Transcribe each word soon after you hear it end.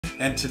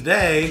and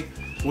today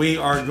we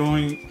are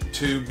going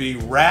to be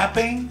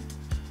wrapping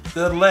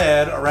the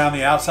lead around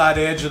the outside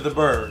edge of the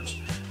birds.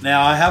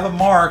 Now I have a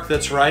mark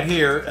that's right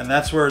here, and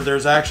that's where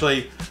there's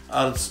actually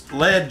a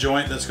lead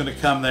joint that's going to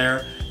come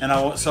there, and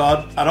I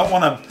don't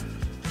want to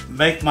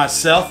make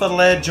myself a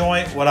lead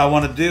joint. What I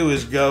want to do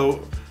is go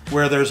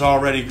where there's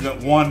already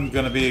one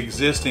going to be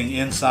existing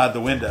inside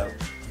the window.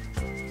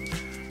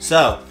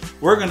 So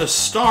we're going to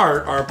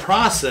start our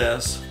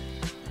process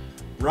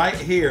right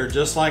here,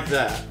 just like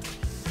that.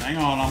 Hang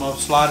on, I'm going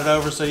to slide it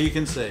over so you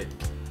can see.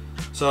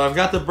 So I've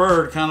got the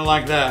bird kind of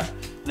like that.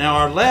 Now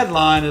our lead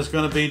line is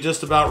going to be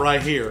just about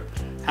right here.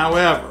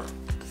 However,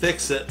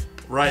 fix it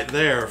right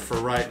there for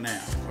right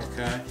now,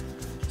 okay?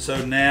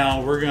 So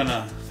now we're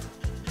gonna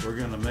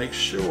make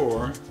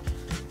sure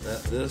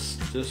that this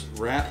just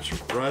wraps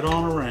right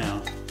on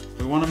around.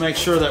 We want to make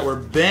sure that we're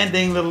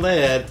bending the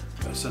lead.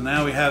 So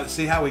now we have,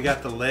 see how we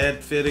got the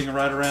lead fitting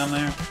right around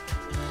there?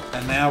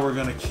 And now we're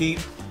going to keep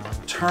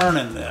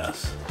turning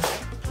this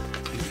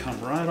and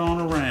come right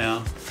on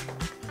around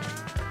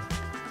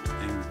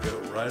and go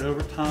right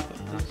over top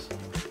of this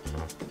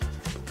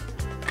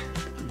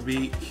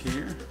beak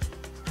here.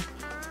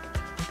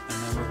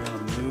 And then we're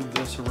going to move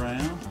this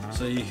around.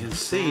 So you can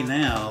see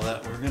now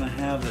that we're going to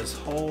have this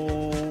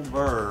whole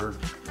bird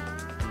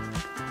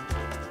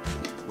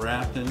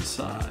wrapped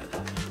inside.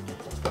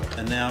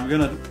 And now I'm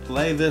going to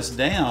lay this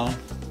down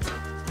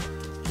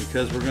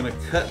because we're going to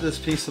cut this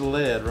piece of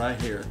lead right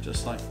here,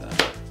 just like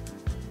that.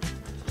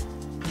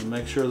 And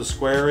make sure the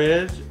square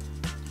edge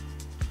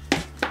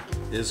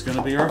is going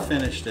to be our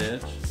finished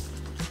edge.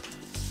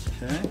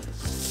 Okay.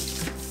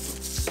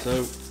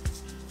 So,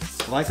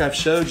 like I've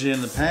showed you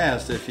in the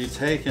past, if you've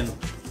taken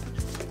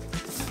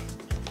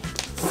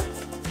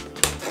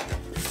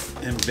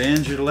and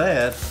bend your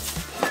lead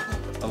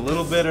a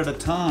little bit at a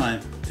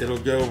time, it'll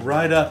go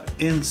right up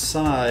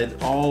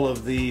inside all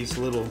of these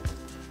little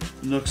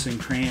nooks and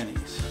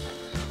crannies.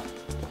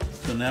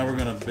 So now we're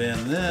going to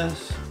bend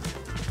this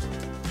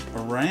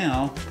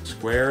around,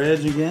 square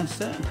edge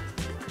against it,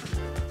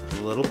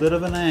 a little bit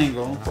of an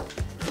angle.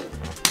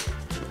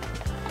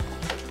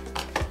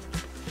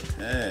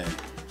 Okay,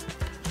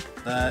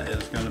 that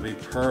is going to be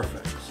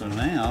perfect. So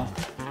now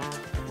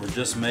we're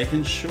just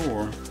making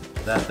sure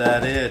that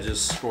that edge is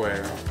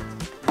square.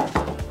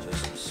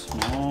 Just a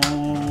small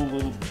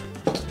little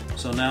bit.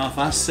 So now if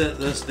I set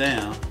this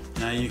down,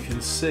 now you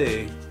can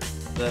see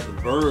that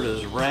the bird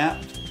is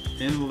wrapped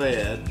in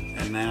lead,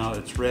 and now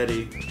it's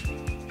ready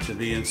to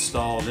be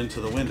installed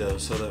into the window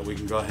so that we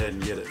can go ahead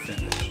and get it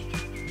finished.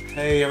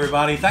 Hey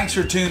everybody, thanks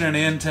for tuning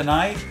in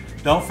tonight.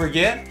 Don't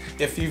forget,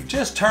 if you've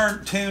just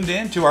tuned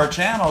in to our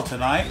channel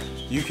tonight,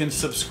 you can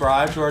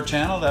subscribe to our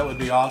channel. That would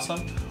be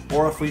awesome.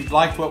 Or if you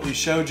liked what we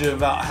showed you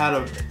about how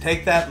to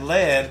take that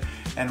lead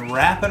and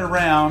wrap it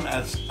around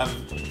as a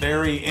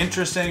very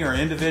interesting or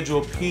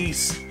individual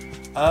piece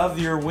of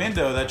your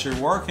window that you're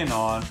working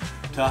on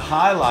to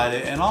highlight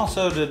it and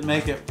also to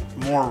make it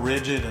more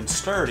rigid and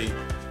sturdy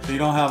so you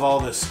don't have all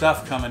this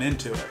stuff coming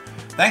into it.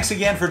 Thanks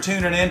again for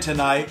tuning in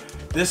tonight.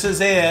 This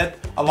is Ed,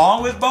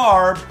 along with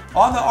Barb,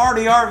 on the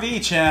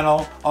ArtyRV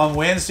channel on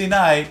Wednesday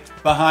night,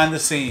 behind the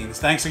scenes.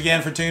 Thanks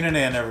again for tuning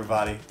in,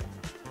 everybody.